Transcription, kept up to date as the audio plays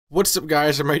What's up,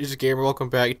 guys? I'm Just Gamer. Welcome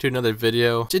back to another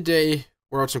video. Today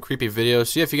we're on some creepy videos.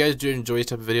 So yeah, if you guys do enjoy these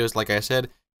type of videos, like I said,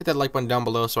 hit that like button down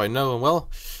below so I know. And well,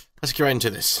 let's get right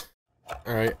into this.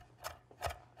 All right.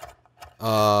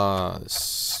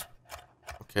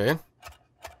 Okay.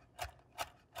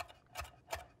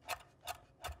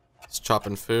 It's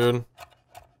chopping food.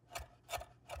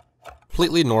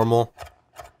 Completely normal.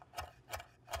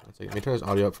 Let me turn this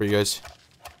audio up for you guys.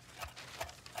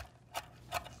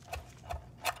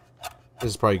 This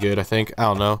is probably good, I think. I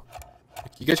don't know.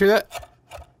 You guys hear that?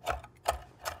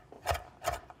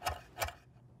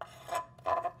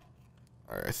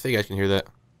 Alright, I think I can hear that.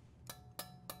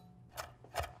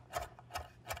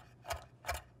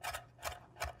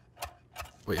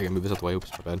 Wait, I can move this out the way.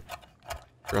 Oops, my bad.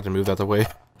 Forgot to move that the way.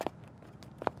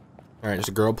 Alright, there's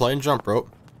a girl playing jump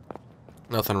rope.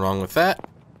 Nothing wrong with that.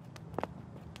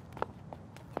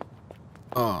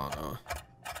 Oh no.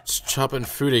 It's chopping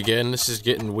food again. This is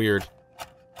getting weird.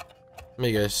 Let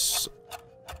me guess.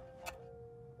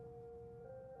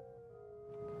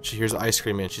 She hears the ice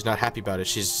cream man. She's not happy about it.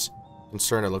 She's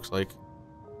concerned, it looks like.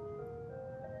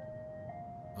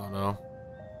 Oh no.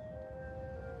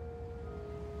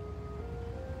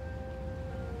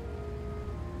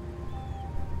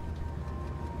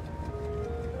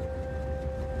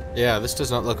 Yeah, this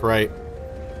does not look right.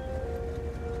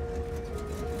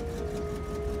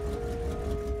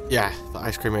 Yeah, the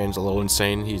ice cream man's a little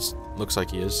insane. He's looks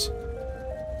like he is.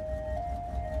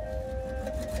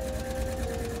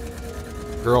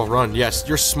 Girl, run. Yes,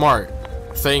 you're smart.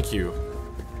 Thank you.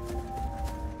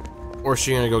 Or is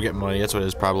she gonna go get money? That's what it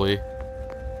is, probably.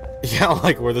 Yeah, I don't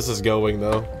like where this is going,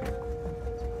 though.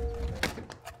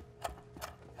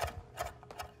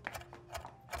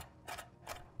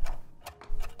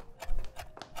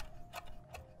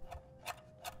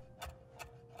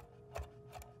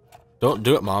 Don't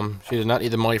do it, Mom. She does not need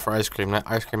the money for ice cream. That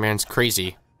ice cream man's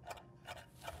crazy.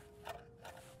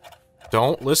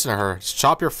 Don't listen to her. Just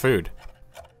chop your food.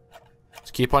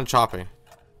 Just keep on chopping.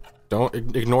 Don't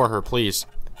ignore her, please.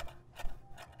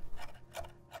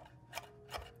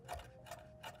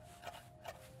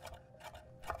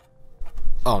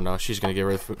 Oh no, she's gonna get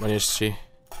rid of the food money, is she?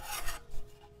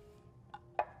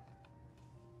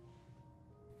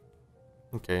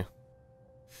 Okay.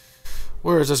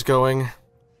 Where is this going?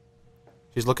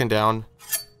 She's looking down.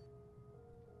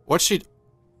 What's she...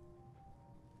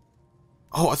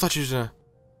 Oh, I thought she was gonna...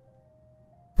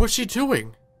 What's she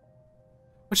doing?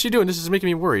 What's she doing? This is making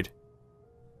me worried.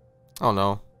 Oh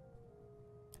no.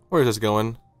 Where is this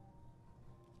going?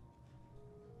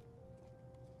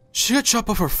 She gonna chop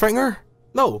off her finger?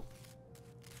 No.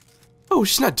 Oh,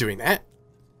 she's not doing that.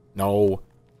 No.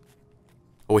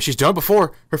 Oh, wait, she's done it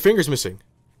before. Her finger's missing.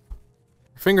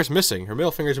 Her finger's missing. Her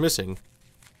middle finger's missing.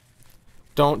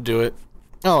 Don't do it.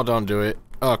 Oh, don't do it.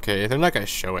 Okay, they're not gonna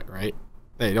show it, right?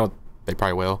 They don't. They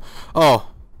probably will. Oh.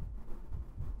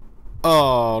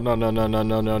 Oh, no, no, no, no,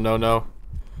 no, no, no, no.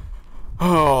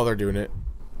 Oh, they're doing it.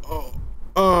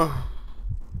 Oh.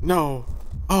 No.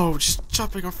 Oh, she's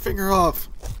chopping her finger off.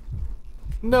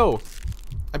 No.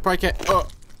 I probably can't. Oh,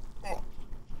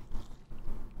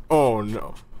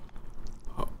 no.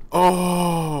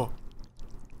 Oh.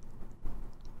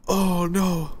 Oh,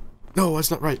 no. No, that's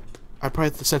not right. I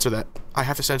probably have to censor that. I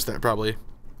have to censor that, probably.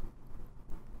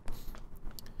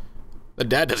 The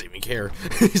dad doesn't even care.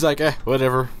 He's like,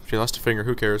 whatever. She lost a finger,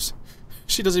 who cares?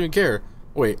 She doesn't even care.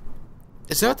 Wait.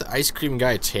 Is that what the ice cream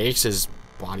guy takes as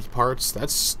body parts?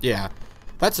 That's, yeah.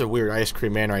 That's a weird ice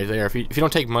cream man right there. If you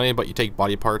don't take money, but you take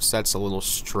body parts, that's a little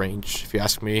strange, if you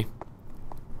ask me.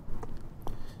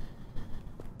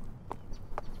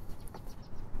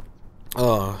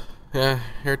 Oh, yeah.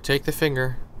 Here, take the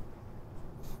finger.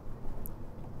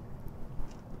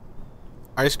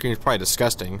 Ice cream is probably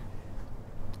disgusting.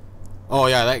 Oh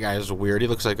yeah, that guy is weird. He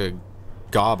looks like a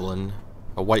goblin.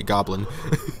 A white goblin.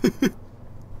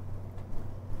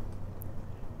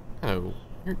 Oh.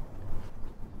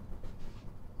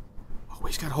 Oh,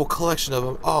 he's got a whole collection of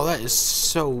them. Oh, that is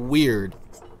so weird.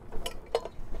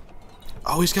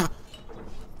 Oh, he's got...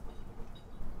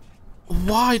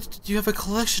 Why do you have a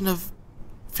collection of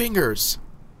fingers?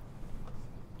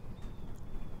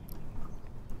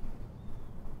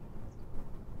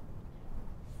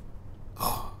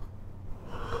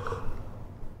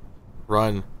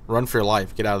 Run. Run for your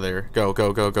life. Get out of there. Go,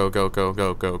 go, go, go, go, go,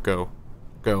 go, go, go.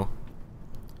 Go.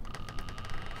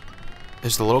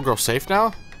 Is the little girl safe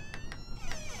now?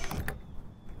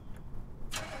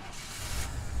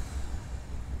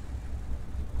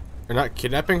 You're not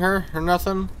kidnapping her or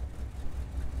nothing?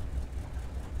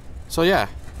 So yeah,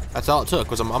 that's all it took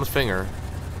was a mom's finger.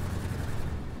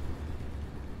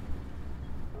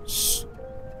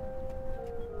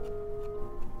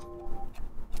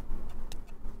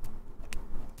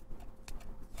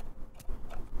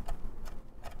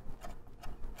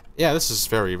 Yeah, this is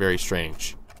very, very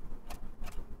strange.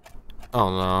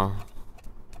 Oh no.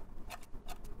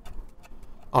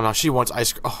 Oh no, she wants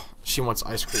ice cream. Oh, she wants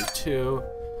ice cream too.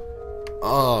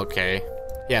 Oh, okay.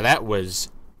 Yeah, that was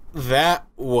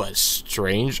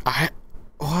strange.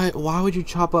 Why would you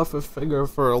chop off a finger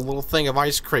for a little thing of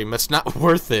ice cream? It's not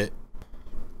worth it.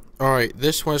 Alright,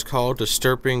 this one's called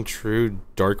Disturbing True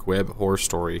Dark Web Horror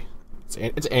Story. It's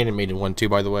an animated one too,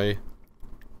 by the way.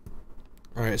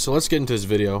 Alright, so let's get into this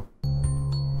video.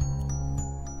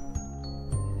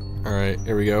 Alright,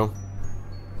 here we go.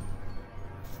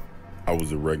 I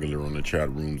was a regular on the chat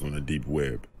rooms on the deep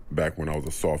web back when I was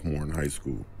a sophomore in high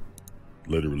school.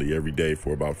 Literally every day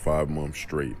for about 5 months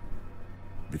straight.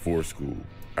 Before school,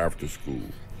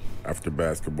 after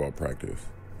basketball practice,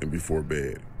 and before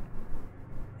bed.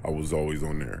 I was always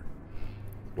on there.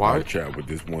 Why? I'd chat with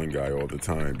this one guy all the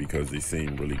time because he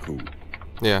seemed really cool.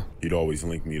 Yeah. He'd always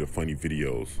link me to funny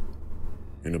videos.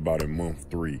 In about a month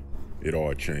 3, it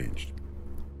all changed.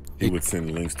 He would send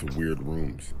links to weird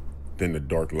rooms, then to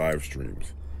dark live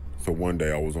streams. So one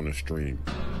day I was on a stream,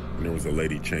 and there was a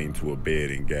lady chained to a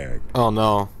bed and gagged. Oh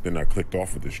no. Then I clicked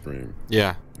off of the stream.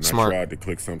 Yeah, and smart. I tried to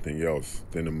click something else,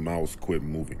 then the mouse quit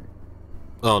moving.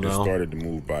 Oh It no. started to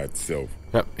move by itself.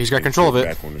 Yep, he's got control of it.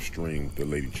 Back on the stream, the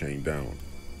lady chained down.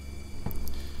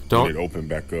 Don't. When it opened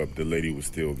back up, the lady was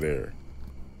still there.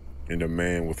 And a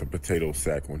man with a potato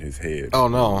sack on his head. Oh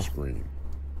no. On the screen.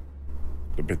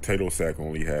 The potato sack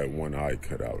only had one eye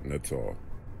cut out, and that's all.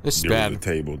 This is There bad. was a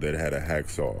table that had a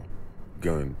hacksaw,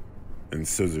 gun, and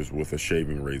scissors with a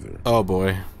shaving razor. Oh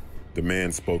boy. The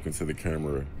man spoke into the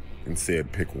camera and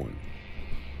said, "Pick one."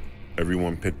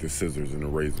 Everyone picked the scissors and the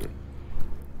razor.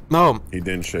 No. He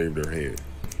then shaved her head.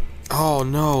 Oh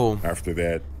no. After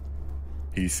that,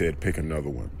 he said, "Pick another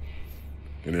one."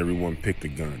 Then everyone picked a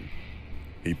gun.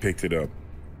 He picked it up,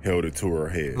 held it to her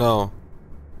head, No.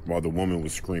 while the woman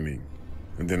was screaming.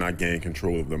 And then I gained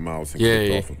control of the mouse and Yay.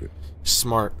 clicked off of it.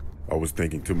 Smart. I was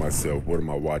thinking to myself, what am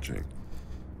I watching?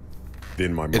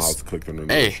 Then my mouse clicked on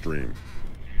another Hey. stream.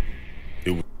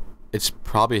 It's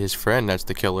probably his friend that's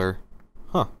the killer.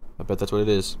 Huh. I bet that's what it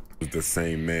is. It was the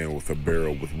same man with a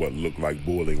barrel with what looked like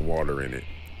boiling water in it.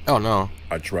 Oh no.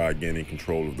 I tried gaining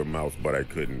control of the mouse, but I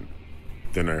couldn't.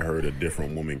 Then I heard a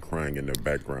different woman crying in the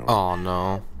background. Oh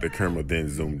no. The camera then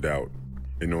zoomed out,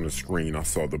 and on the screen I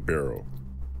saw the barrel,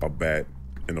 a bat,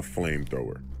 and a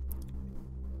flamethrower.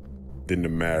 Then the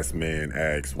masked man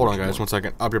asked, Hold on guys, 1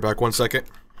 second. I'll be back 1 second.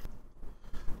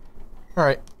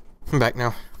 Alright. I'm back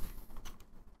now.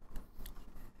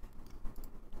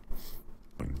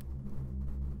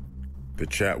 The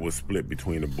chat was split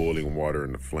between the boiling water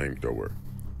and the flamethrower.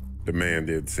 The man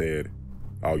then said,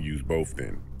 "I'll use both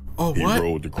then." Oh, He what?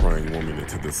 rolled the crying woman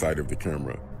into the side of the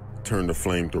camera, turned the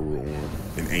flamethrower on,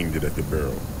 and aimed it at the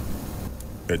barrel.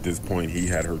 At this point, he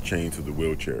had her chained to the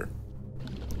wheelchair.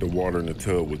 The water in the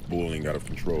tub was boiling out of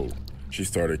control. She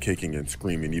started kicking and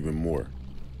screaming even more.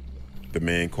 The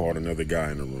man called another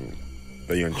guy in the room.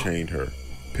 They unchained her,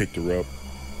 picked her up,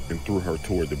 and threw her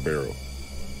toward the barrel.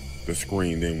 The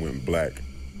screen then went black,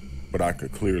 but I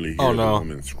could clearly hear the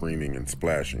woman screaming and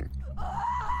splashing.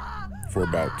 For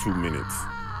about 2 minutes,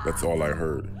 that's all I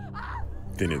heard.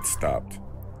 Then it stopped.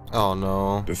 Oh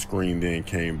no. The screen then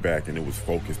came back and it was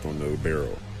focused on the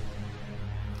barrel.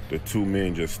 The two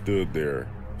men just stood there,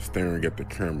 staring at the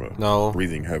camera,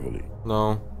 breathing heavily.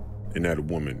 No. And that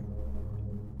woman.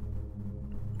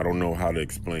 I don't know how to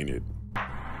explain it,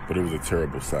 but it was a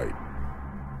terrible sight.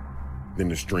 Then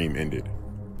the stream ended.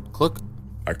 Click.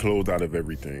 I closed out of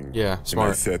everything. Yeah, smart.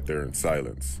 And I sat there in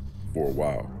silence for a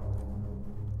while.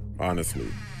 Honestly,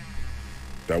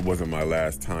 that wasn't my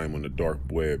last time on the dark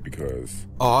web because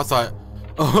I thought.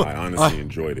 I honestly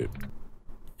enjoyed it.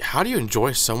 How do you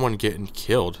enjoy someone getting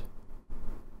killed?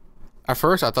 At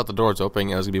first, I thought the door was opening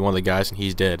and it was gonna be one of the guys and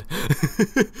he's dead.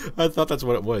 I thought that's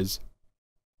what it was.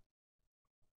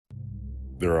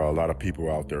 There are a lot of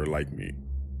people out there like me,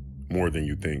 more than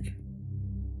you think.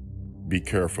 Be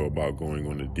careful about going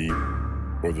on the deep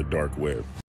or the dark web.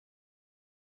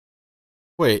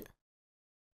 Wait.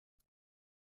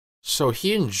 So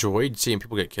he enjoyed seeing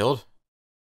people get killed?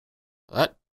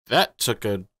 That took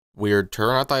a weird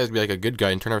turn. I thought he was gonna be like a good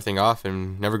guy and turn everything off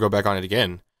and never go back on it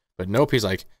again. But nope, he's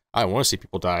like, I want to see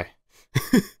people die.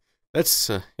 That's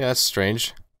yeah, that's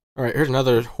strange. All right, here's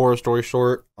another horror story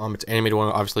short. It's an animated one,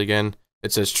 obviously. Again,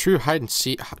 it says true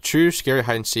scary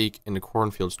hide and seek in the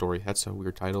cornfield story. That's a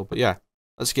weird title, but yeah,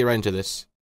 let's get right into this.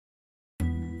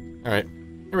 All right,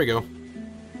 here we go.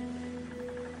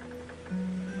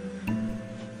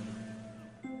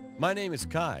 My name is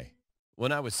Kai.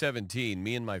 When I was 17,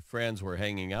 me and my friends were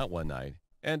hanging out one night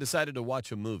and decided to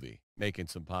watch a movie. making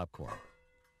some popcorn.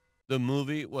 The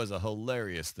movie was a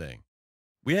hilarious thing.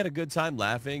 We had a good time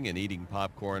laughing and eating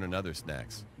popcorn and other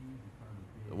snacks.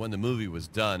 When the movie was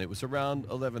done, it was around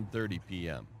 11:30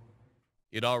 p.m.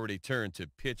 It already turned to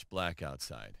pitch black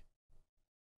outside.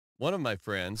 One of my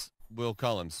friends, we'll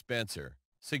call him Spencer,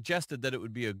 suggested that it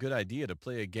would be a good idea to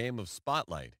play a game of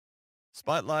Spotlight.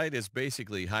 Spotlight is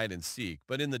basically hide and seek,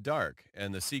 but in the dark,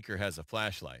 and the seeker has a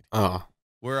flashlight. Oh.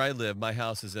 Where I live, my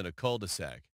house is in a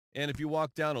cul-de-sac, and if you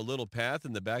walk down a little path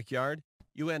in the backyard,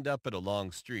 you end up at a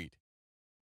long street.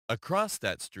 Across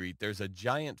that street, there's a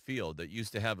giant field that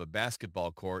used to have a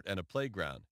basketball court and a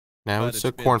playground. Now But it's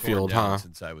a been cornfield, torn down huh?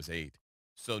 since I was 8.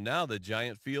 So now the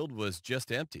giant field was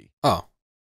just empty. Oh.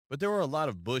 But there were a lot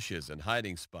of bushes and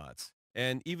hiding spots,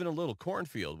 and even a little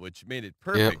cornfield, which made it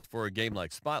perfect for a game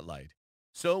like Spotlight.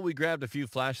 So we grabbed a few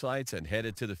flashlights and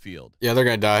headed to the field. Yeah, they're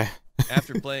gonna die.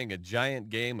 After playing a giant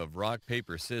game of rock,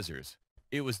 paper, scissors,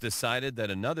 it was decided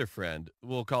that another friend,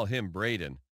 we'll call him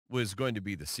Braden, was going to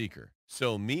be the seeker.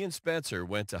 So me and Spencer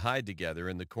went to hide together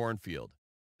in the cornfield,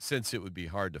 since it would be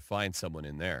hard to find someone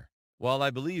in there. While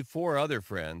I believe 4 other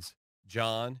friends,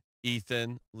 John,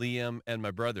 Ethan, Liam, and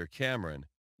my brother Cameron,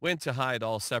 went to hide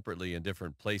all separately in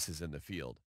different places in the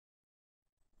field.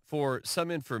 For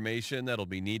some information that'll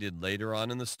be needed later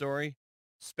on in the story,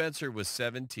 Spencer was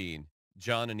 17,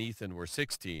 John and Ethan were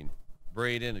 16,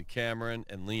 Braden and Cameron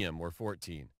and Liam were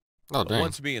 14. Oh, dang.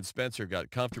 Once me and Spencer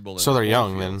got comfortable in So the they're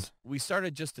young, cornfields, then. we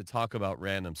started just to talk about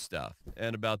random stuff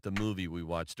and about the movie we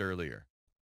watched earlier.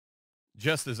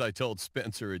 Just as I told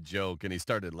Spencer a joke and he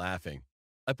started laughing,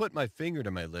 I put my finger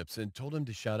to my lips and told him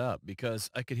to shut up because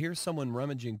I could hear someone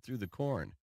rummaging through the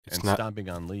corn and stomping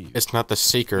on leaves. It's not the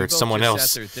seeker, We it's both someone just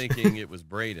else. sat there thinking it was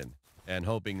Braden and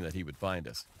hoping that he would find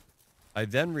us. I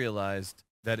then realized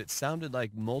that it sounded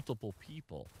like multiple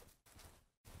people.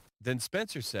 Then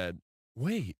Spencer said,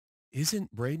 "Wait,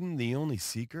 isn't Braden the only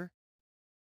seeker?"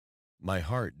 My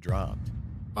heart dropped.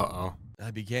 Uh-oh.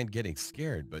 I began getting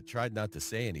scared, but tried not to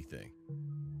say anything.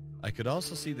 I could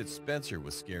also see that Spencer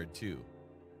was scared too,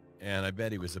 and I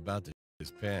bet he was about to shit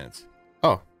his pants.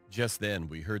 Oh. Just then,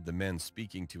 we heard the men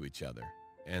speaking to each other,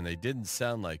 and they didn't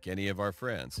sound like any of our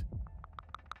friends.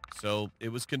 So it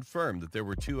was confirmed that there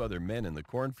were 2 other men in the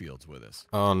cornfields with us.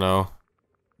 Oh, no.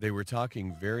 They were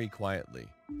talking very quietly,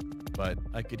 but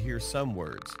I could hear some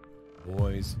words.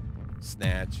 Boys,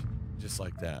 snatch, just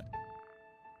like that.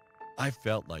 I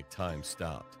felt like time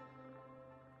stopped.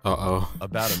 Uh-oh.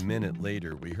 About a minute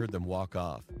later, we heard them walk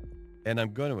off, and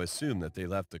I'm going to assume that they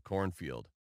left the cornfield.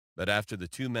 But after the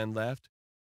 2 men left,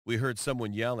 we heard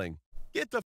someone yelling, "Get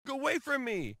the f*** away from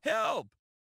me! Help!"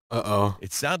 Uh-oh.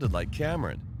 It sounded like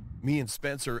Cameron. Me and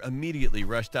Spencer immediately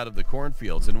rushed out of the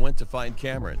cornfields and went to find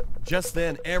Cameron. Just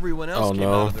then, everyone else came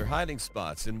out of their hiding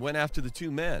spots and went after the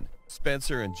 2 men.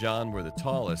 Spencer and John were the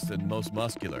tallest and most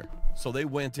muscular, so they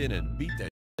went in and beat the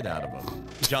shit out of them.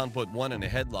 John put one in a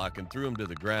headlock and threw him to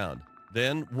the ground.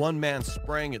 Then, one man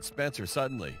sprang at Spencer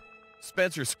suddenly.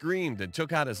 Spencer screamed and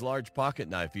took out his large pocket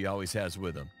knife he always has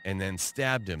with him, and then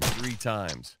stabbed him 3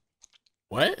 times.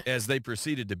 What? As they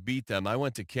proceeded to beat them, I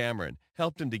went to Cameron,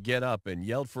 helped him to get up, and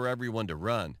yelled for everyone to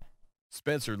run.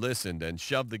 Spencer listened and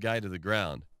shoved the guy to the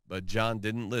ground, but John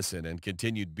didn't listen and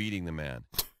continued beating the man.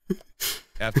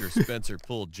 After Spencer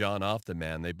pulled John off the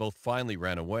man, they both finally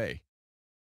ran away.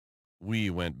 We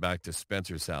went back to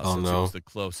Spencer's house since it was the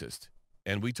closest,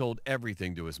 and we told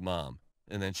everything to his mom,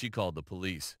 and then she called the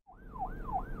police.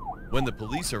 When the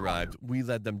police arrived, we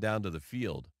led them down to the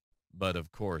field, but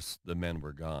of course, the men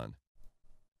were gone.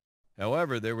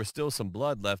 However, there was still some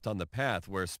blood left on the path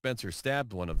where Spencer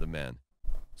stabbed one of the men,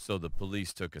 so the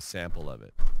police took a sample of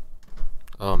it.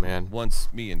 Oh, man.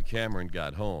 Once me and Cameron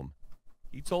got home,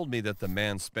 he told me that the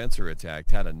man Spencer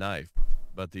attacked had a knife,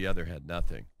 but the other had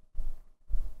nothing.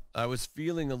 I was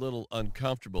feeling a little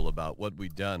uncomfortable about what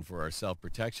we'd done for our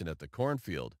self-protection at the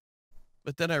cornfield,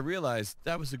 but then I realized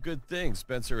that was a good thing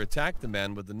Spencer attacked the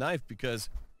man with the knife, because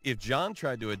if John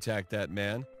tried to attack that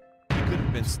man, he could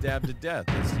have been stabbed to death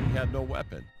as he had no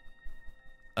weapon.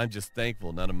 I'm just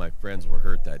thankful none of my friends were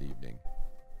hurt that evening.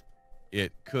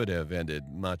 It could have ended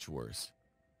much worse.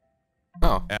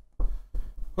 Oh.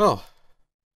 Well,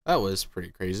 that was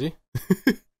pretty crazy.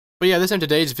 But yeah, this end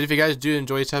today's video. If you guys do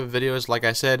enjoy these type of videos, like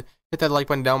I said, hit that like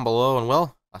button down below, and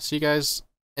well, I'll see you guys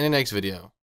in the next video.